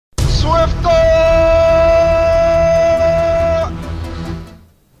Swiftor!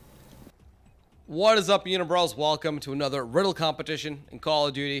 What is up, Unibros? Welcome to another riddle competition in Call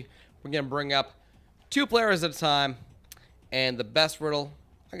of Duty. We're going to bring up 2 players at a time, and the best riddle,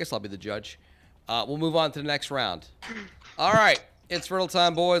 I guess I'll be the judge. We'll move on to the next round. All right, it's riddle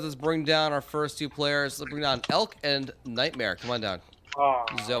time, boys. Let's bring down our first 2 players. Let's bring down Elk and Nightmare. Come on down.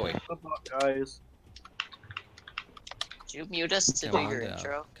 Zoe. What's up, guys? Did you mute us to Come do on your down.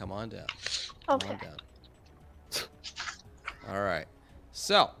 intro? Come on down. Okay. Come on down. All right.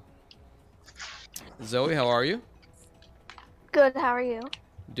 So, Zoe, how are you? Good, how are you?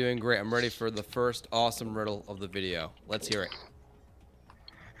 Doing great. I'm ready for the first awesome riddle of the video. Let's hear it.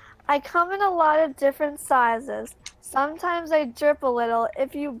 I come in a lot of different sizes. Sometimes I drip a little.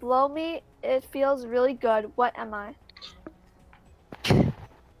 If you blow me, it feels really good. What am I?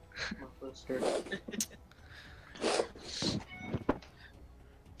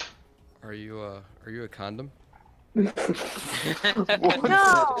 Are you a condom? No!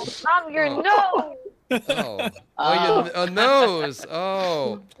 I'm your nose! Oh. A nose.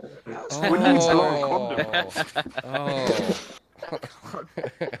 Oh. Oh.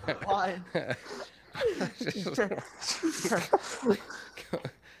 Why?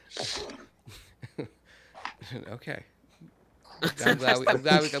 Okay. I'm glad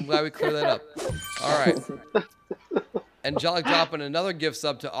we cleared that up. All right. Angelic dropping another gift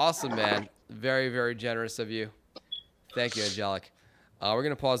sub to Awesome Man. Very, very generous of you. Thank you, Angelic. We're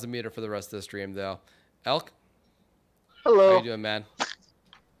gonna pause the meter for the rest of the stream, though. Elk, Hello. how you doing, man?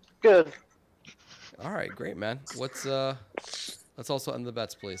 Good. All right, great, man. Let's also end the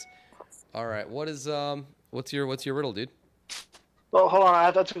bets, please. All right, what's your riddle, dude? Oh, hold on. I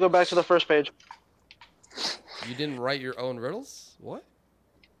have to go back to the first page. You didn't write your own riddles? What?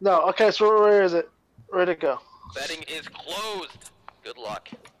 No. Okay. So where is it? Where'd it go? Betting is closed. Good luck.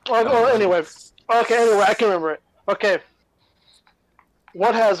 Oh, anyway. Okay. Anyway, I can remember it. Okay.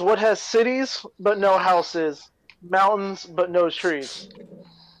 What has cities but no houses, mountains but no trees?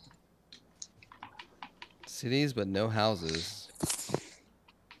 Cities but no houses.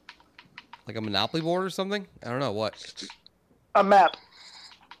 Like a Monopoly board or something? I don't know what. A map.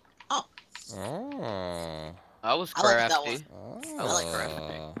 Oh. That was I like that crafty. one. I like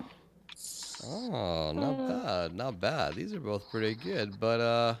crafty. Oh, not bad, not bad. These are both pretty good,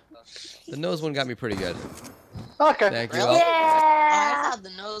 but the nose one got me pretty good. Okay. Thank you, Really? Elk. I Yeah! thought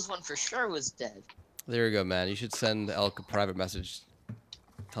the nose one for sure was dead. There you go, man. You should send Elk a private message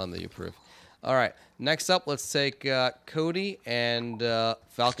telling him that you approve. All right, next up, let's take Cody and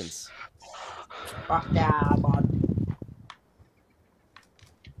Falcons. Fuck yeah, bud.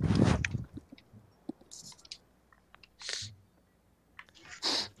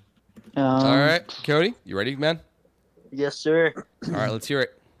 All right, Cody, you ready, man? Yes, sir. All right, let's hear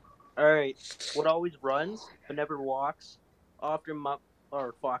it. All right. What always runs but never walks,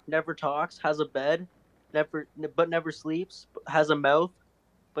 never talks, has a bed, but never sleeps, has a mouth,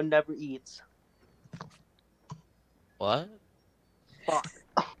 but never eats. What? Fuck.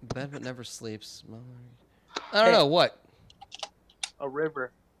 Bed but never sleeps. I don't know what. A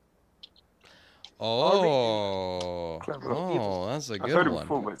river. Oh, that's a good one.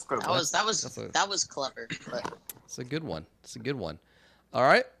 That was clever. But It's a good one. It's a good one. All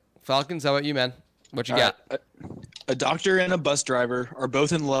right, Falcons, how about you, man? What you got? A doctor and a bus driver are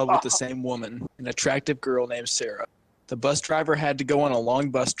both in love with the same woman, an attractive girl named Sarah. The bus driver had to go on a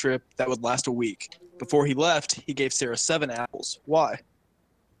long bus trip that would last a week. Before he left, he gave Sarah 7 apples. Why?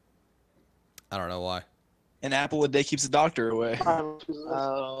 I don't know why. An apple a day keeps the doctor away. But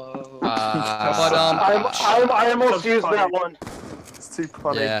I almost used that one. It's too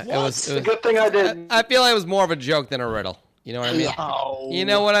funny. yeah, it was. It's a good thing I did. I feel like it was more of a joke than a riddle. You know what I mean? Oh. You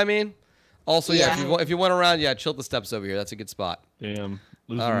know what I mean? Also, yeah, Yeah. if you went around, yeah, chill the steps over here. That's a good spot. Damn.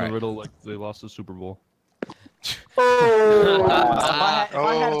 Losing All right. the riddle like they lost the Super Bowl. Oh. If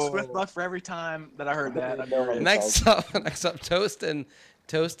I had a Swift buck for every time that I heard that, I'd be rich. Next up, Toast and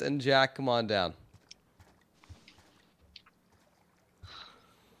Jack, come on down.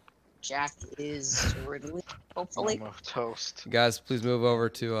 Jack is riddling, hopefully. Toast. Guys, please move over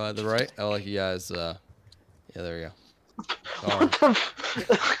to the right. I like you guys. Yeah, there we go. Oh.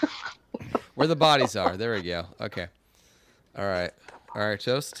 Where the bodies are. There we go. Okay. All right,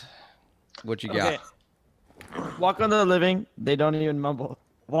 Toast. What you got? Okay. Walk on the living, they don't even mumble.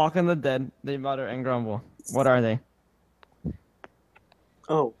 Walk on the dead, they mutter and grumble. What are they?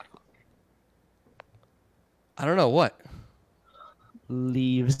 Oh. I don't know what.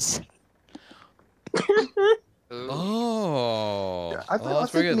 Leaves. Oh, Yeah,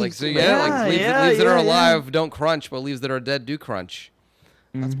 that's pretty good. Like, so Yeah, leaves that are alive don't crunch, but leaves that are dead do crunch.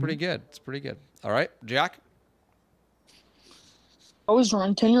 That's pretty good. It's pretty good. All right, Jack. I was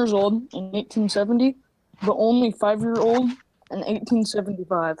around 10 years old in 1870, but only 5-year-old in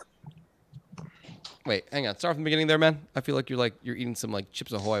 1875. Wait, hang on. Start from the beginning there, man. I feel like you're eating some like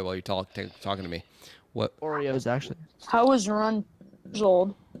Chips Ahoy while you're talking to me. What? Oreos, actually. I was around 10 years old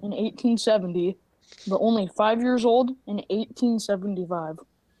in 1870, but only 5 years old in 1875.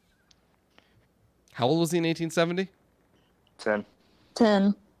 How old was he in 1870? 10.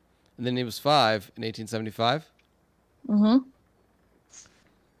 10. And then he was 5 in 1875. Mm-hmm.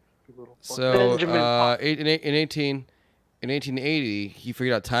 So Benjamin in 1880, he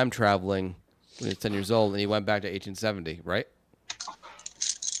figured out time traveling when he was 10 years old, and he went back to 1870, right?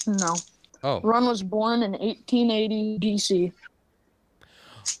 No. Oh. Ron was born in 1880 DC.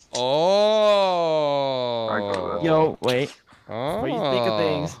 Oh. Yo, wait. Oh. What do you think of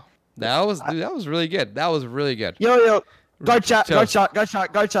things? That was really good. That was really good. Yo. Guard shot. So- Guard shot. Guard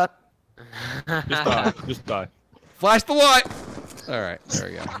shot. Guard shot. Just die. Just die. Flash the light. All right, there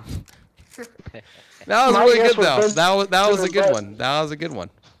we go. That was My really guess good though. was That was a Benjamin good Button. one. That was a good one.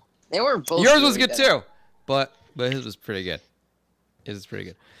 They were both. Yours was really good too, but his was pretty good. His is pretty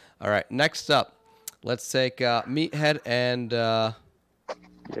good. All right, next up, let's take Meathead and Yay.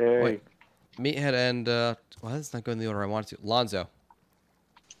 wait, Meathead and well, that's not going in the order I wanted to. Lonzo.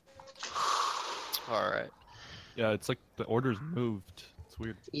 All right. Yeah, it's like the order's moved. It's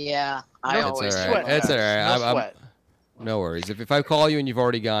weird. Yeah, I It's always. all sweat. right. It's all right. No I'm- sweat. no worries. If I call you and you've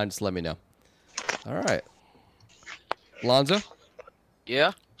already gone, just let me know. All right. Lonzo,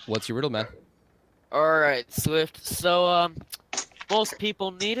 Yeah. what's your riddle, man? All right, Swift. So, most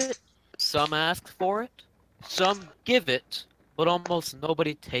people need it. Some ask for it. Some give it, but almost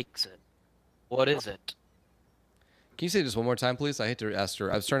nobody takes it. What is it? Can you say just one more time, please? I hate to ask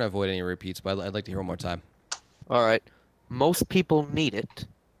her. I was trying to avoid any repeats, but I'd like to hear one more time. All right. Most people need it.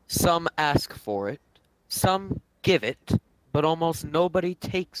 Some ask for it. Some give it, but almost nobody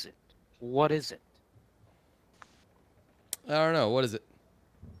takes it. What is it? I don't know. What is it?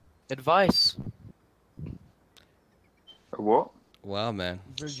 Advice. A what? Wow, man.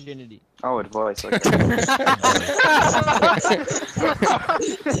 Virginity. Oh, advice. Okay.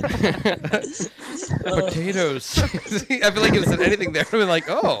 Potatoes. I feel like if it said anything there, I'd be like,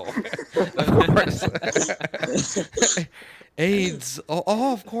 oh, of course. AIDS.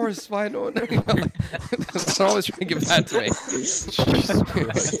 Oh, of course. Why no? They're always trying to give that to me.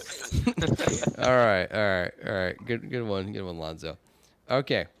 All right. Good one, Lonzo.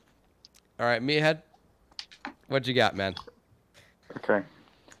 Okay. All right, Meathead. What you got, man? Okay.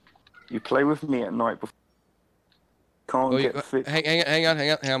 You play with me at night before. Can't get fit. Hang on.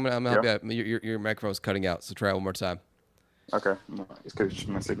 I'm gonna help Yeah. you out. Your microphone's cutting out, so try it one more time. Okay, no, it's because it's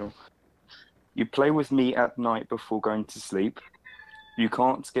my signal. You play with me at night before going to sleep. You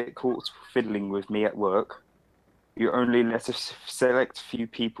can't get caught fiddling with me at work. You only let a select few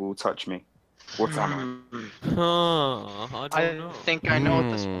people touch me. What am I don't know. think I know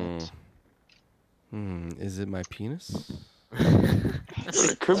what this means. Is it my penis? I?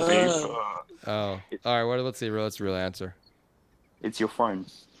 It could be. Oh. All right. Let's see. What's the real answer? It's your phone.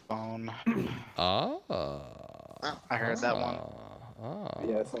 Phone. Oh. I heard that one. Oh.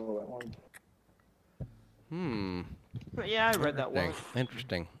 Yeah, I saw that one. Yeah, I read that one.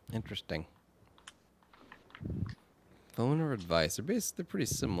 Interesting. Phone or advice? They're pretty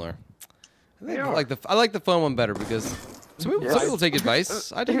similar. I like the phone one better because some people take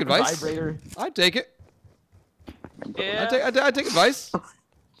advice. I take advice. Vibrator. I take it. Yeah. I take advice.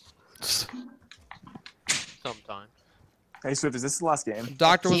 Sometimes. Hey Swift, is this the last game?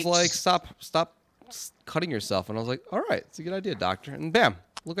 Doctor was like, stop cutting yourself, and I was like, all right, it's a good idea, doctor. And bam,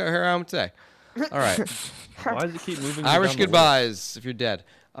 look at where I am today. All right. Why does it keep moving? Irish down the goodbyes if you're dead.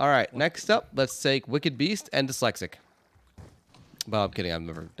 All right, next up, let's take Wicked Beast and Dyslexic. Well, I'm kidding. I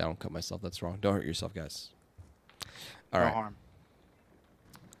don't cut myself. That's wrong. Don't hurt yourself, guys. All No right. harm.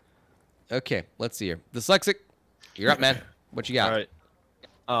 Okay, let's see here. Dyslexic, you're up, man. What you got? All right.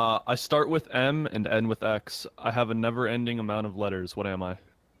 I start with M and end with X. I have a never-ending amount of letters. What am I?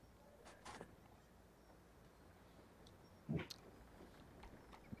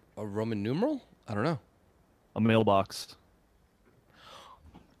 A Roman numeral? I don't know. A mailbox.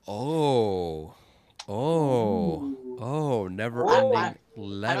 Oh, never-ending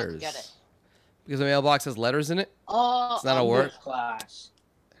letters. I don't get it. Because the mailbox has letters in it. Oh, It's not a word. Class.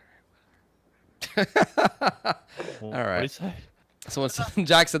 All What right. do you say? Someone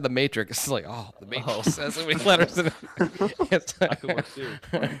Jack said the Matrix. It's like, oh, the Matrix has so many letters in it. That could work too.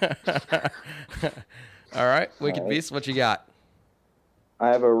 All right, Wicked All right. Beast, what you got? I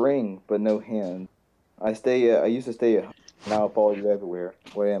have a ring, but no hand. I used to stay at Now I follow you everywhere.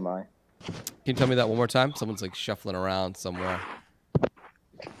 What am I? Can you tell me that one more time? Someone's like shuffling around somewhere.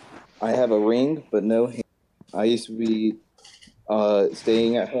 I have a ring, but no hand. I used to be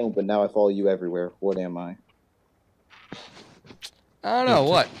staying at home, but now I follow you everywhere. What am I? I don't know.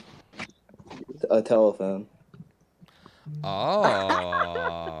 What? A telephone.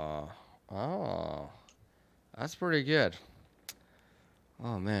 Oh. Oh. That's pretty good.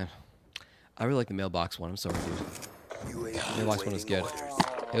 Oh, man. I really like the mailbox one. I'm sorry, dude. The mailbox one was good.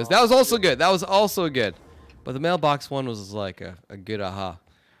 That was also good. That was also good. But the mailbox one was like a good aha.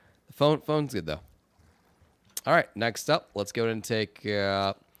 The phone's good, though. All right, next up, let's go ahead and take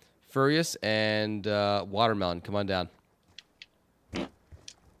Furious and Watermelon. Come on down.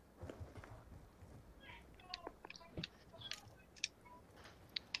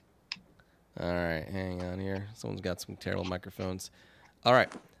 All right, hang on here. Someone's got some terrible microphones. All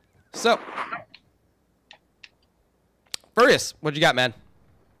right, so Furious, what you got, man?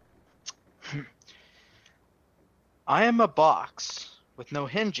 I am a box with no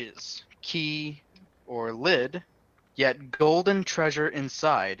hinges, key, or lid, yet golden treasure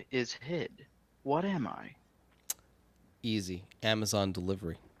inside is hid. What am I? Easy. Amazon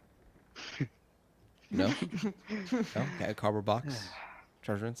delivery. No? No? Okay, a cardboard box?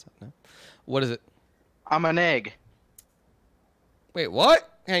 Treasure inside? No? What is it? I'm an egg. Wait,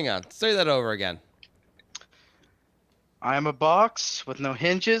 what? Hang on. Say that over again. I am a box with no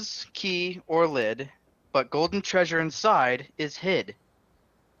hinges, key, or lid, but golden treasure inside is hid.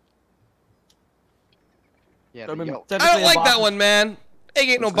 Yeah, the yolk. I don't like that one, man. Egg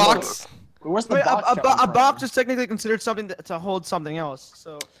ain't no box. Where's the box? A box is technically considered something to hold something else.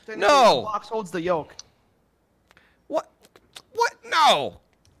 So no, the box holds the yolk. What? What? No.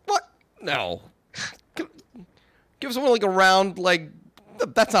 What? No. Give someone like a round, like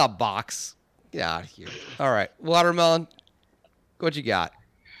that's not a box. Get out of here. All right, Watermelon. What you got?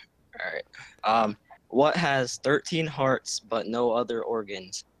 All right. What has 13 hearts but no other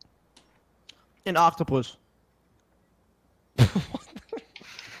organs? An octopus.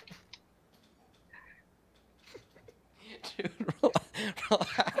 Dude,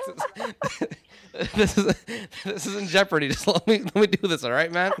 relax. This isn't Jeopardy. Just let me do this, all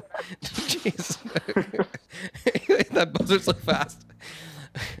right, man? Jeez. That buzzer so fast.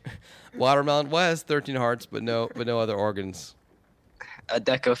 Watermelon. What has 13 hearts but no other organs? A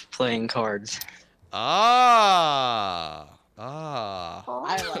deck of playing cards. Ah.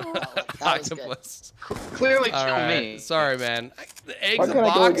 I like that. That was Octopus. good. Clearly All kill right. me. Sorry, man. The eggs Why in can't I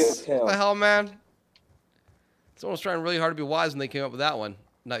go box? against him? What the hell, man? Someone was trying really hard to be wise when they came up with that one.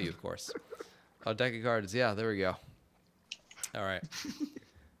 Not you, of course. Oh, deck of cards. Yeah, there we go. All right.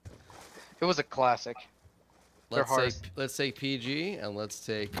 It was a classic. They're hard. Let's take PG and let's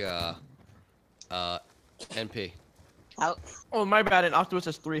take NP. Oh, my bad. An octopus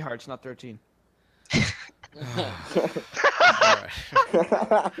has 3 hearts, not 13.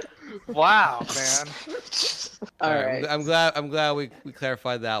 Wow, man. All right. I'm glad we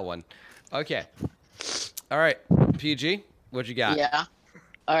clarified that one. Okay. All right. PG, what you got? Yeah.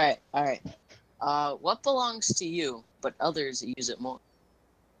 All right. What belongs to you, but others use it more?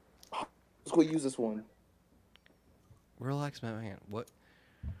 Let's go use this one. Relax, man. What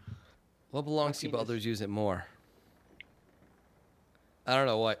belongs to you, but others use it more? I don't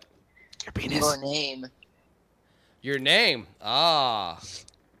know what. Your penis. Your name. Your name. Ah.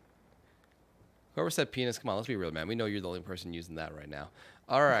 Whoever said penis, come on, let's be real, man. We know you're the only person using that right now.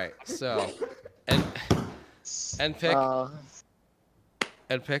 All right, so and pick.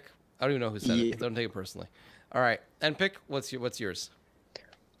 And pick. I don't even know who said it. Don't take it personally. All right, and pick. What's yours?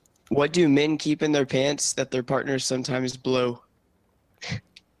 What do men keep in their pants that their partners sometimes blow?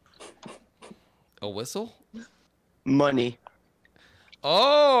 A whistle? Money.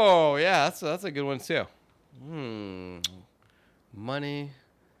 Oh, yeah, that's a good one too. Money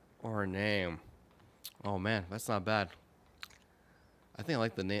or a name? Oh man, that's not bad. I think I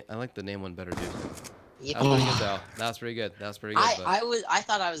like the name. I like the name one better, dude. Yeah. That's pretty good though. That's pretty good. That's pretty good. I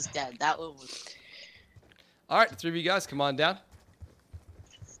thought I was dead. That one was. All right, the 3 of you guys, come on down.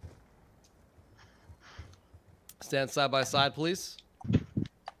 Stand side by side, please.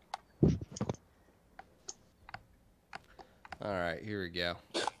 All right, here we go.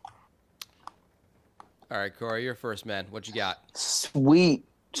 All right, Corey, you're first, man. What you got? Sweet.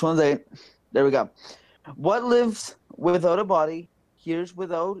 Just one second. There we go. What lives without a body, hears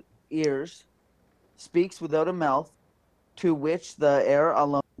without ears, speaks without a mouth, to which the air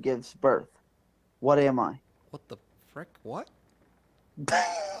alone gives birth? What am I? What the frick? What?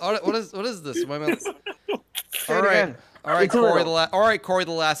 What is this? All right, Corey,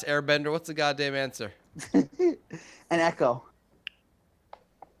 the last Airbender. What's the goddamn answer? An echo.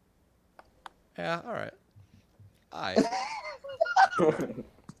 Yeah, all right.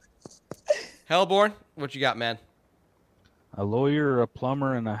 Hellborn, what you got, man? A lawyer, a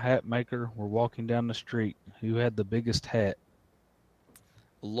plumber, and a hat maker were walking down the street. Who had the biggest hat?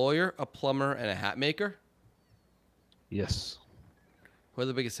 A lawyer, a plumber, and a hat maker? Yes. Who had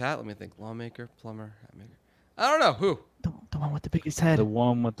the biggest hat? Let me think. Lawmaker, plumber, hat maker. I don't know. Who? The one with the biggest head. The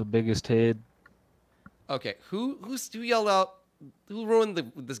one with the biggest head. Okay, who yelled out? Who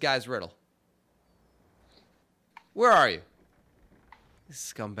ruined this guy's riddle? Where are you?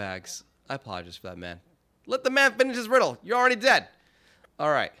 These scumbags. I apologize for that, man. Let the man finish his riddle. You're already dead. All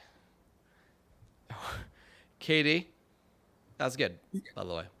right. KD. That's good, by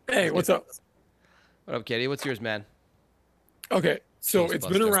the way. Hey, That's what's good. up? What up, KD? What's yours, man? Okay, so it's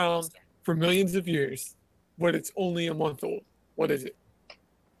been Ghostbuster. around for millions of years, but it's only a month old. What is it?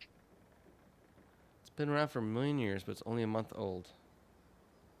 It's been around for a million years, but it's only a month old.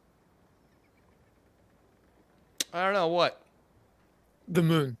 I don't know. What? The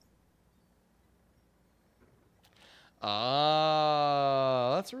moon.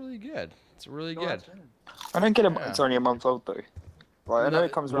 That's really good. It's really No, good. I don't get it. Yeah. It's only a month old though. Like, I know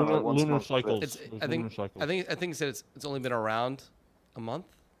it comes around like once a month. It's, I think it said it's only been around a month.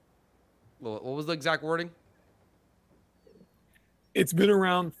 What was the exact wording? It's been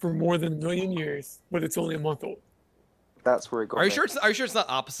around for more than a million years, but it's only a month old. That's where it got. Are you me. sure? Are you sure it's not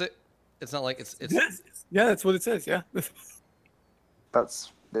opposite? It's not like it's. Yes. Yeah, that's what it says. Yeah. That's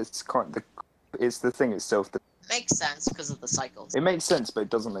kind of it's the thing itself that Makes sense because of the cycles. it makes sense, but it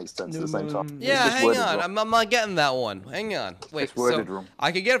doesn't make sense at the same time. Yeah, It's just hang worded on. wrong. I'm not getting that one. Hang on. Wait. It's worded So wrong.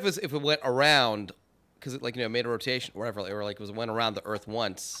 I could get if it went around, because it made a rotation, or whatever, or like it went around the Earth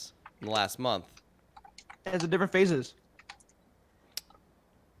once in the last month. It has the different phases.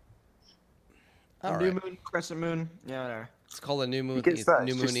 All New right. moon, crescent moon. Yeah, whatever. It's called a new moon. gets that,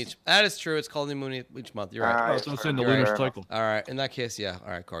 New it's moon just- each. That is true. It's called new moon each month. You're right. Oh, so it's in the You're lunar right. cycle. All right. In that case, yeah.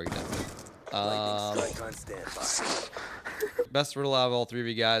 All right, Corey. You're done. Best riddle out of all three of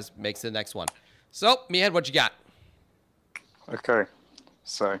you guys makes the next one. So, Meathead, what you got? Okay,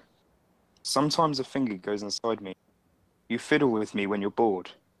 so sometimes a finger goes inside me. You fiddle with me when you're bored.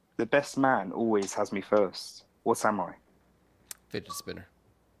 The best man always has me first. What am I? Fidget spinner.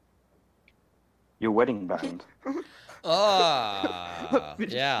 Your wedding band. Ah,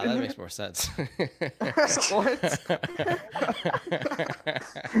 yeah, that makes more sense. What?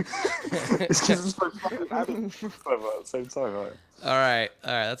 It's because it's like fucking having at the same time, right? All right,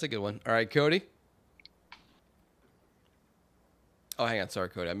 that's a good one. All right, Cody. Oh, hang on, sorry,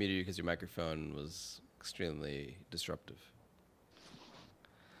 Cody. I muted you because your microphone was extremely disruptive.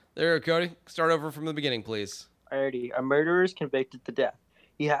 There you go, Cody. Start over from the beginning, please. Alrighty, a murderer is convicted to death.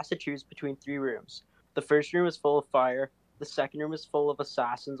 He has to choose between 3 rooms. The first room is full of fire, the second room is full of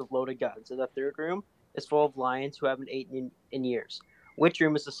assassins with loaded guns, and the third room is full of lions who haven't eaten in years. Which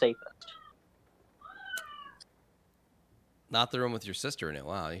room is the safest? Not the room with your sister in it.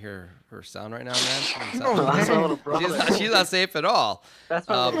 Wow, you hear her sound right now, man? That's my little brother. She's not safe at all. That's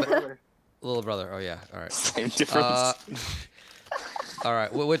my little but- brother. Little brother. Oh yeah. All right. Same difference. All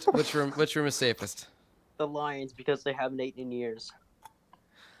right. Which room is safest? The lions, because they haven't eaten in years.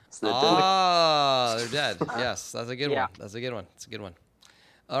 Oh, they're dead. Yes, that's a good Yeah. one. That's a good one. It's a good one.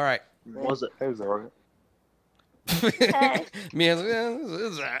 All right. Was it? It was alright. Me as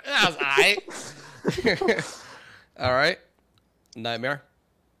that's all right. All right. Nightmare.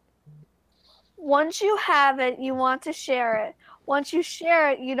 Once you have it, you want to share it. Once you share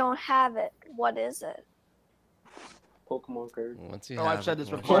it, you don't have it. What is it? Pokemon card. Once you Oh, have I've said it,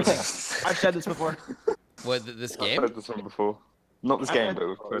 this once before. you- I've said this before. What this game? I've heard this one before. Not this game, but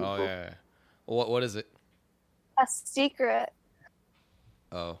we've heard it Oh before. yeah. What is it? A secret.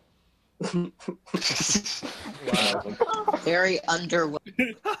 Oh. Very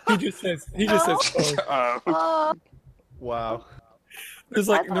underwhelming. He just says, oh. Oh, Wow. There's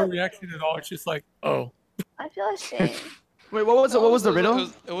like no reaction at all. It's just like, oh. I feel ashamed. Wait, what was it? What was the riddle?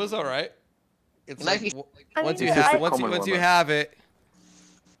 It was all right. It's Might like be- I once mean, you I- have common once one, you though. have it,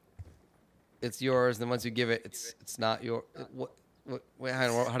 it's yours. Then once you give it, it's not your. Wait, hang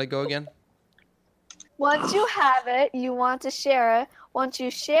on, how'd it go again? Once you have it, you want to share it. Once you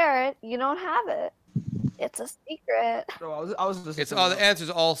share it, you don't have it. It's a secret. No, I was listening It's to the answer is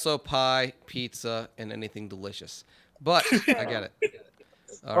also pie, pizza, and anything delicious. But I get it.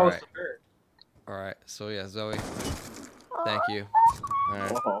 All right. All right. So yeah, Zoe. Thank you. All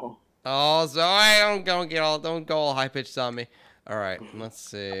right. Oh. Oh, Zoe, don't go all high pitched on me. All right. Let's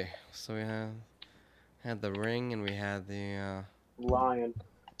see. So we had the ring and we had the Lion.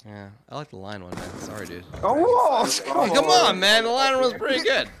 Yeah, I like the line one, man. Sorry, dude. Oh, what? Oh, come on, man. The line one was pretty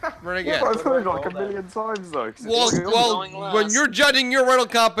good. Pretty good. Yeah, but I've heard it like a million times though. 'cause Well, when you're judging your riddle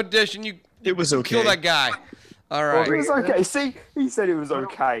competition, it was okay. Kill that guy. All right. It was okay. See, he said it was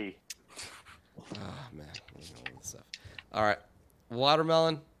okay. Oh man. All right.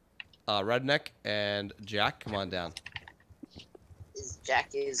 Watermelon, Redneck, and Jack. Come on down. Is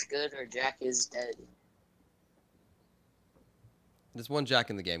Jack is good or Jack is dead? There's one Jack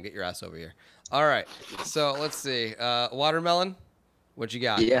in the game. Get your ass over here. All right. So let's see. Watermelon, what you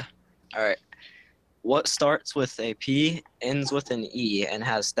got? Yeah. All right. What starts with a P, ends with an E, and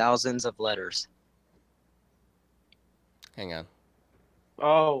has thousands of letters? Hang on.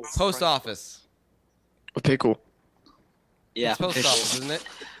 Oh. Post office. A pickle. Yeah. It's post pickle. office, isn't it?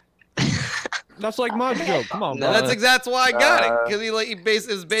 That's like my joke. Come on, No, bro. that's why I got it, because it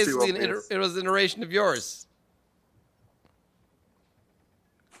was basically it was an iteration of yours.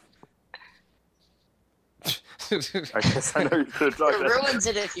 I guess I know you could have done It that. ruins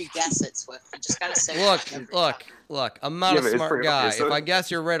it if you guess it, Swift. You just gotta say Look. I'm not Yeah, a but it's smart pretty guy. obvious, If so- I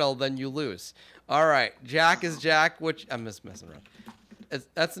guess your riddle, then you lose. All right, Jack is Jack. Which I'm just messing around.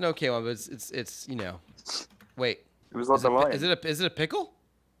 That's an okay one, but it's you know. Wait. It was like the line. Is it a pickle?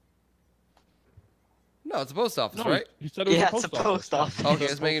 No, it's a post office, No, right? you said it was Yeah, a it's a post post office. Okay,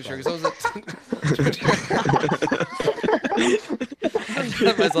 just making sure. Because I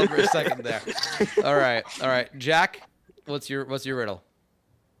got myself for a second there. All right. Jack, what's your riddle?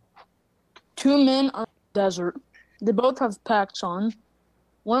 2 men are in the desert. They both have packs on.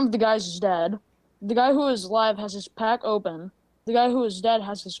 One of the guys is dead. The guy who is alive has his pack open. The guy who is dead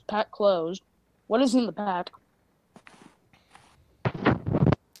has his pack closed. What is in the pack?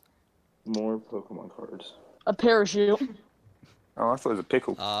 More Pokemon cards. A parachute. Oh, I thought it was a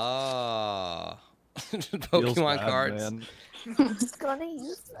pickle. Ah. Feels Pokemon bad, cards. man. Who's gonna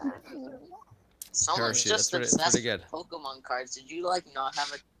use that? Someone's Parachute, just that's obsessed pretty good. with Pokemon cards. Did you not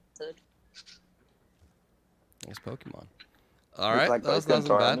have a hood? It's Pokemon. All right, like that wasn't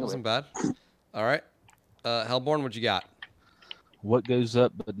bad. Wasn't bad. All right, Hellborn, what you got? What goes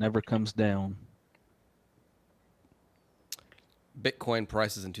up but never comes down? Bitcoin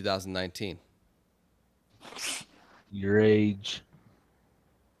prices in 2019. Your age.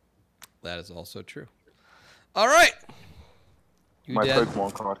 That is also true. All right. You My dead.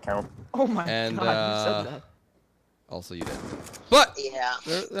 Pokemon card count. Oh my And god, you said that. also you dead. But Yeah.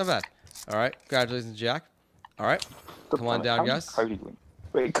 they're not bad. All right, congratulations, Jack. All right, come on down, How did guys. Cody win?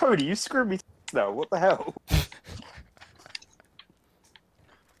 Wait, Cody, you screwed me now. What the hell?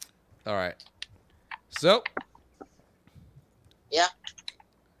 All right. So. Yeah.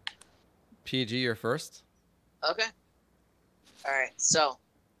 PG, you're first. Okay. All right. So,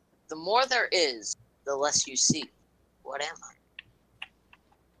 the more there is, the less you see. What am I?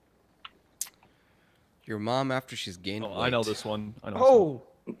 Your mom after she's gained weight. I know this one. I know this Oh.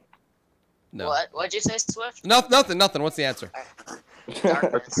 No. What? What'd you say, Swift? Nothing. What's the answer?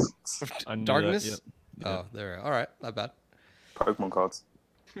 Darkness. I knew that, Darkness? yep. Oh, there. All right, not bad. Pokemon cards.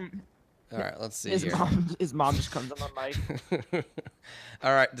 All right, let's see His here. mom just comes on the mic.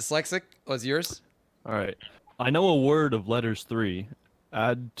 All right, dyslexic. What's yours? All right. I know a word of letters 3.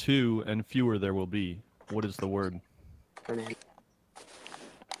 Add 2 and fewer there will be. What is the word?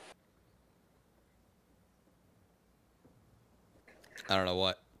 I don't know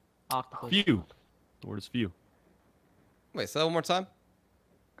what. Few. The word is few. Wait, say that one more time.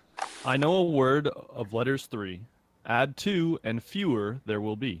 I know a word of letters 3. Add 2 and fewer there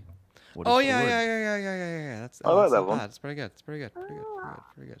will be. What is Oh the yeah. word? That's. I like that's that not one. bad. It's pretty good. It's pretty good.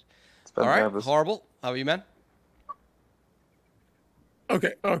 Pretty good. It's All better right, than others. horrible. How about you, man?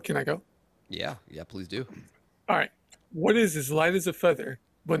 Okay. Oh, can I go? Yeah, please do. All right. What is as light as a feather,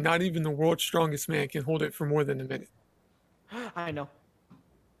 but not even the world's strongest man can hold it for more than a minute? I know.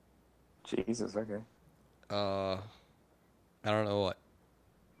 Jesus, okay. I don't know what.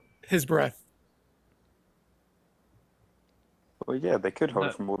 His breath. Well, yeah, they could hold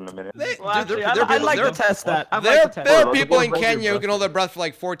it for more than a minute. Well, dude, actually, I'd like to test that. I'd like to test There are that. people in Kenya who can hold their breath for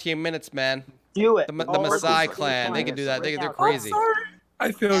like 14 minutes, man. Do it. The Maasai clan, they can do that. They're crazy.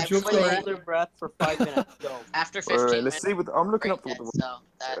 I failed you. Everybody hold their breath for 5 minutes. Go. After 15 Let's minutes. see what I'm looking up brain what dead, the so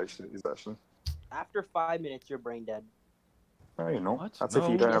that actually is actually. After 5 minutes, you're brain dead. No, you're not. What? That's if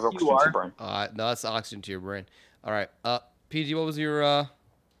you No. don't have Yes, oxygen you to are. your brain. No, that's oxygen to your brain. All right. PG, what was your riddle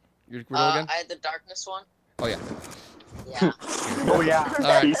again? I had the darkness one. Oh yeah. Yeah. Oh yeah. All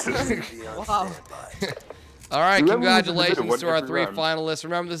right. Jesus. Wow. All right. Whoever was in the middle Congratulations won to our every 3 round. finalists.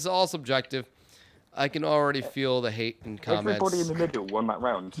 Remember, this is all subjective. I can already feel the hate in comments. Everybody in the middle won that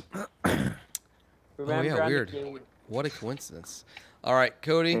round. Oh Remember, yeah, I'm weird. the king. What a coincidence. All right,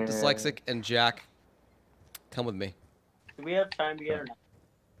 Cody, Dyslexic, and Jack, come with me. Do we have time to get or not?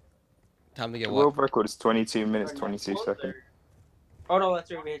 Time to get The what? world record is 22 minutes 22 seconds. Oh no,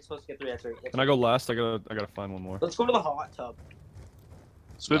 that's right. We're supposed to get 3. That's right. Can I go last? I gotta find one more. Let's go to the hot tub.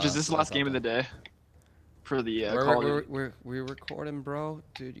 Swift, is this the last game of the day? For the we're recording, bro.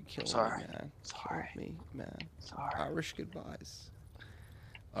 Dude, you killed me, man. Sorry. Killed me, man. Sorry. Irish goodbyes.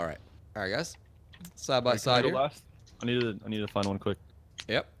 All right, guys. Side by Can I side go here. last? I need to find one quick.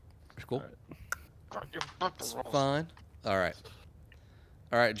 Yep. That's cool. That's fine. All right,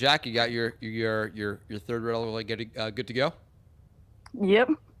 Jack. You got your third riddle like good to go. Yep.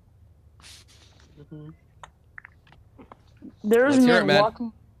 There was a Let's hear it, man man.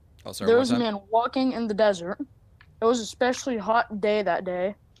 walking. Oh, sorry. There one was a time. man walking in the desert. It was an especially hot day that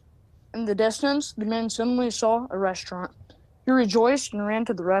day. In the distance, the man suddenly saw a restaurant. He rejoiced and ran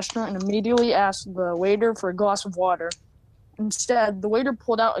to the restaurant and immediately asked the waiter for a glass of water. Instead, the waiter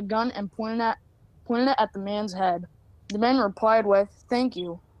pulled out a gun and pointed it at the man's head. The man replied with, "Thank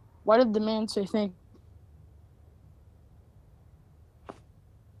you." Why did the man say thank you?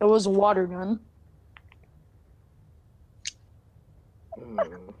 It was a water gun.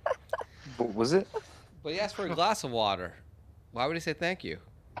 What was it? But he asked for a glass of water. Why would he say thank you?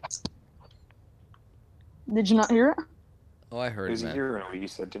 Did you not hear it? Oh, I heard It was it, a man. urinal, you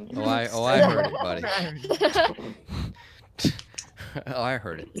said, didn't you? Oh, I heard it, buddy. Oh, I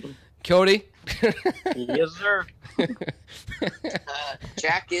heard it. Cody? Yes, sir.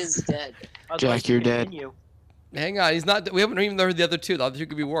 Jack is dead. Jack, you're dead. Hang on, he's not. We haven't even heard the other two. The other two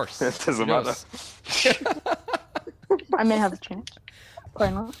could be worse. It doesn't Who matter. knows? I may have a chance.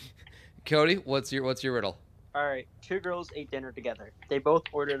 Probably not. Cody, what's your riddle? All right. 2 girls ate dinner together. They both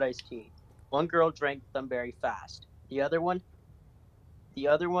ordered iced tea. One girl drank them very fast. The other one,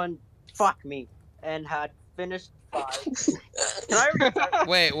 fuck me, and had finished 5. Can I restart?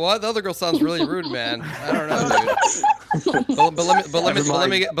 Wait, what? The other girl sounds really rude, man. I don't know, dude.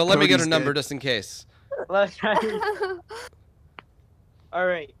 but let me get her number just in case. Let's try. All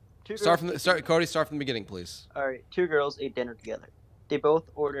right. Cody, start from the beginning, please. All right. 2 girls ate dinner together. They both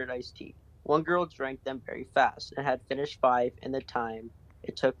ordered iced tea. One girl drank them very fast and had finished 5 in the time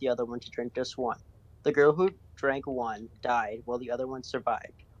it took the other one to drink just 1. The girl who drank 1 died while the other one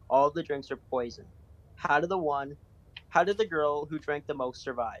survived. All of the drinks are poison. How did the girl who drank the most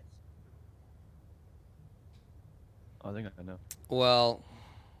survive? I think I know. Well,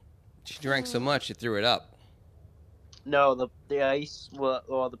 she drank so much she threw it up. No, the ice.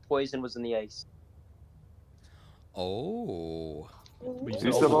 Well, the poison was in the ice. Oh. But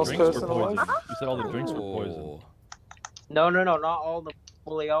you said all the drinks were poison. You said all the drinks were poison. No, not all of them.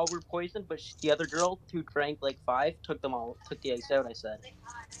 Well, they all were poisoned, but the other girl who drank like 5 took the ice out. I said.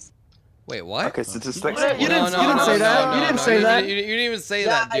 Wait, what? Okay, so dyslexic. You didn't say that. You didn't say that. You didn't even say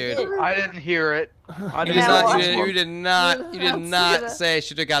that, dude. I didn't hear it. You did not say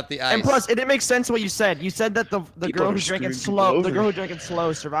she took out the ice. And plus, it didn't make sense what you said. You said that the girl who drank it slow,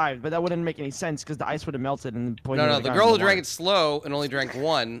 survived, but that wouldn't make any sense because the ice would have melted and the poison. No, would've the gone girl in who the drank water. it slow and only drank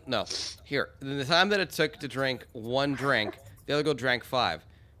 1. No, here, the time that it took to drink 1 drink, the other girl drank 5.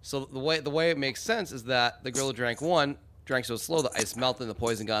 So the way it makes sense is that the girl who drank 1 drank so slow the ice melted and the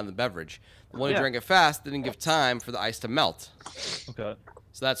poison got in the beverage. The one who drank it fast didn't give time for the ice to melt. Okay.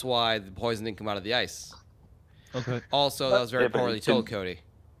 So that's why the poison didn't come out of the ice. Okay. Also, that was very Yeah, but poorly you told, can- Cody.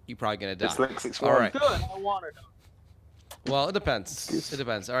 You probably gonna die. Dyslexic's All won. right. Good. I wanted. Well, it depends. It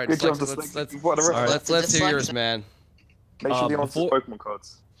depends. All right, Good job, Dyslexic, Dyslexic. let's hear yours, man. Make sure the answer's before- Pokemon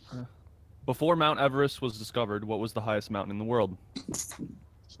cards. Before Mount Everest was discovered, what was the highest mountain in the world?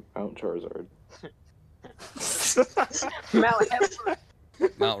 Mount Charizard. Mount Everest.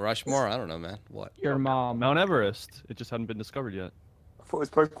 Mount Rushmore? I don't know, man. What? Your mom. Mount Everest. It just hadn't been discovered yet. I thought it was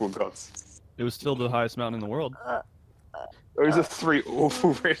Pokemon cards. It was still the highest mountain in the world. Those are 3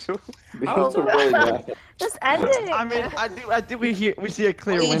 awful riddles. Just end it. I mean, I do. We see a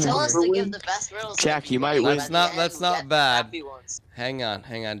clear Well, you winner. tell us here. to give the best riddles. Jack, you might win. That's not bad. Hang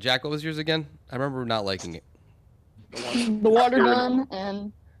on. Jack, what was yours again? I remember not liking it. The water gun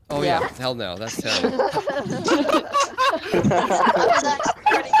and. Oh yeah, hell no, that's terrible.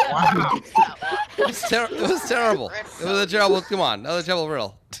 It was terrible. It was a terrible. Come on, another terrible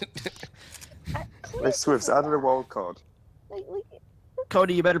riddle. Hey, Swifts, added a wild card.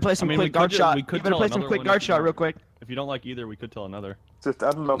 Cody, you better play some quick guard shot. You better play some quick guard shot real quick. If you don't like either, we could tell another. Just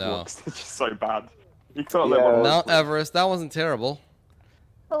add another No. one 'cause they're just so bad. You can't let one Mount Everest, that wasn't terrible.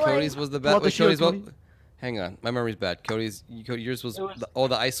 Cody's was the best. Pull out the shield, Cody's what? Cody. Hang on, my memory's bad. Yours was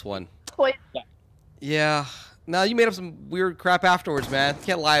the ice one. Wait. Yeah. No, you made up some weird crap afterwards, man. You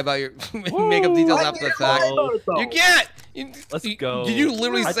can't lie about your make up details after the fact. You can't. Let's go. Did you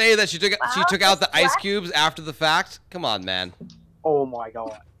literally say that she took out the ice cubes after the fact? Come on, man. Oh my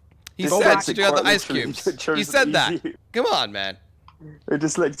god. He said she took out the ice cubes. He said that. Come on, man. It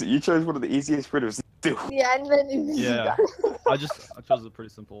dyslexic. You chose one of the easiest riddles to do. Yeah, and then Yeah. I chose a pretty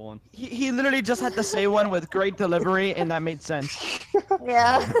simple one. He literally just had to say one with great delivery, and that made sense.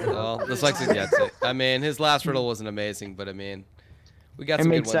 Yeah. Well, dyslexic gets it. I mean, his last riddle wasn't amazing, but I mean, we got It some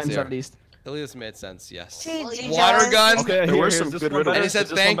made good ones sense here. at least. At least it made sense, yes. GG, Water guys. gun. Okay, There were here's some this good one riddles. And he better? said, Is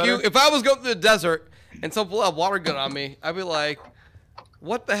this thank one you. better? If I was going through the desert and someone pulled out a water gun on me, I'd be like,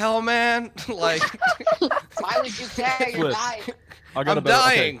 what the hell, man? Like, Why would you care? You're Swift. dying. I got I'm a better-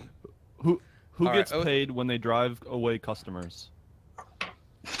 okay. dying. Who All gets right, paid when they drive away customers?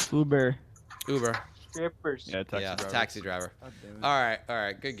 Uber. Uber. Strippers. Yeah, taxi Yeah, driver. taxi driver. God damn it. All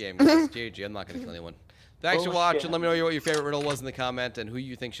right. Good game, guys. GG. I'm not going to kill anyone. Thanks for Bullshit. watching. Let me know what your favorite riddle was in the comment and who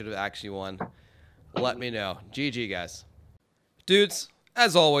you think should have actually won. Let me know. GG, guys. Dudes,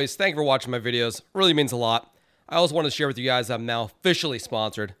 as always, thank you for watching my videos. Really means a lot. I also want to share with you guys I'm now officially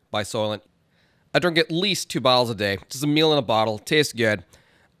sponsored by Soylent. I drink at least 2 bottles a day. Just a meal in a bottle. Tastes good.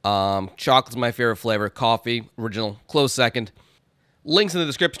 Chocolate's my favorite flavor. Coffee, original, close second. Links in the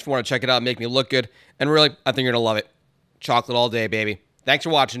description if you want to check it out and make me look good. And really, I think you're going to love it. Chocolate all day, baby. Thanks for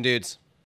watching, dudes.